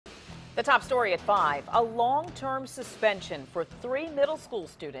The top story at 5, a long-term suspension for 3 middle school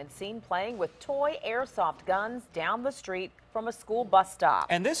students seen playing with toy airsoft guns down the street from a school bus stop.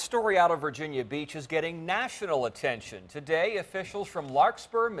 And this story out of Virginia Beach is getting national attention. Today, officials from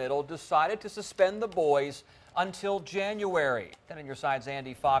Larkspur Middle decided to suspend the boys until January. 10 on your side's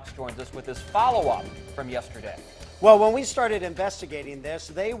Andy Fox joins us with this follow-up from yesterday. Well, when we started investigating this,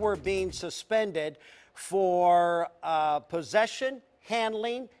 they were being suspended for possession,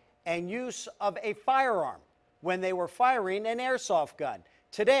 handling, and use of a firearm when they were firing an airsoft gun.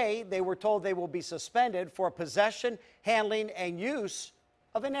 Today, they were told they will be suspended for possession, handling, and use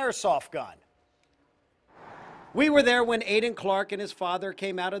of an airsoft gun. We were there when Aiden Clark and his father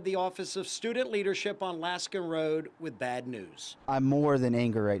came out of the Office of Student Leadership on Laskin Road with bad news. I'm more than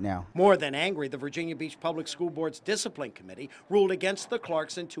angry right now. More than angry, the Virginia Beach Public School Board's Discipline Committee ruled against the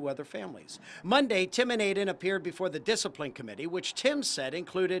Clarks and 2 other families. Monday, Tim and Aiden appeared before the Discipline Committee, which Tim said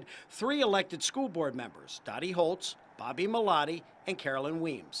included 3 elected school board members, Dottie Holtz, Bobby Malati, and Carolyn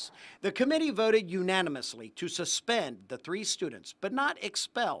Weems. The committee voted unanimously to suspend the 3 students, but not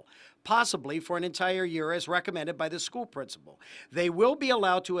expel, possibly for an entire year as recommended by the school principal. They will be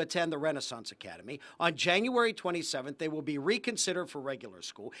allowed to attend the Renaissance Academy. On January 27th, they will be reconsidered for regular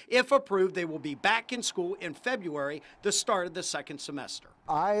school. If approved, they will be back in school in February, the start of the 2nd semester.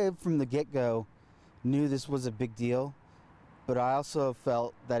 I, from the get-go, knew this was a big deal, but I also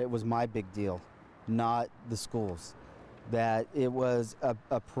felt that it was my big deal, not the school's. That it was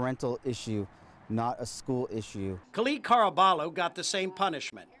a parental issue, not a school issue. Khalid Caraballo got the same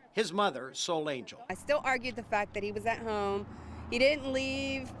punishment. His mother, Soul Angel. I still argued the fact that he was at home. He didn't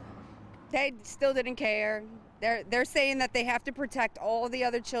leave. They still didn't care. They're saying that they have to protect all the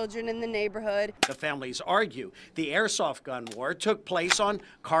other children in the neighborhood. The families argue the airsoft gun war took place on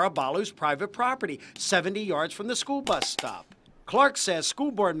Caraballo's private property, 70 yards from the school bus stop. Clark says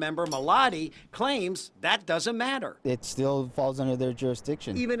school board member Malati claims that doesn't matter. It still falls under their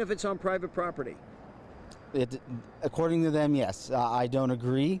jurisdiction. Even if it's on private property. According to them, yes. I don't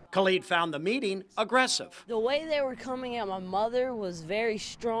agree. Khalid found the meeting aggressive. The way they were coming at my mother was very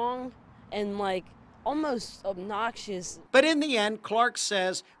strong and almost obnoxious. But in the end, Clark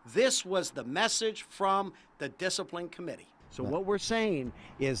says this was the message from the Discipline Committee. So what we're saying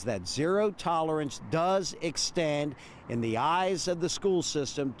is that zero tolerance does extend in the eyes of the school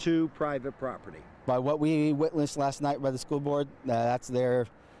system to private property. By what we witnessed last night by the school board, that's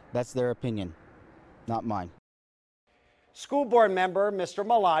their opinion, not mine. School board member Mr.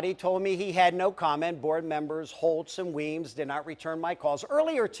 Malati told me he had no comment. Board members Holtz and Weems did not return my calls.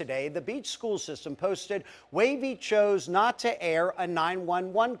 Earlier today, the Beach school system posted Wavy chose not to air a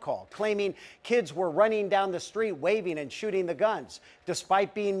 911 call, claiming kids were running down the street waving and shooting the guns,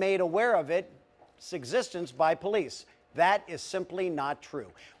 despite being made aware of its existence by police. That is simply not true.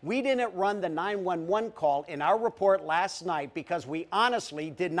 We didn't run the 911 call in our report last night because we honestly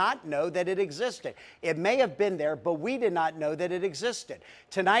did not know that it existed. It may have been there, but we did not know that it existed.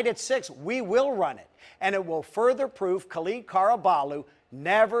 Tonight at 6, we will run it, and it will further prove Khalid Caraballo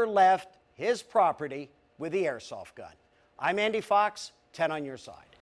never left his property with the airsoft gun. I'm Andy Fox, 10 on your side.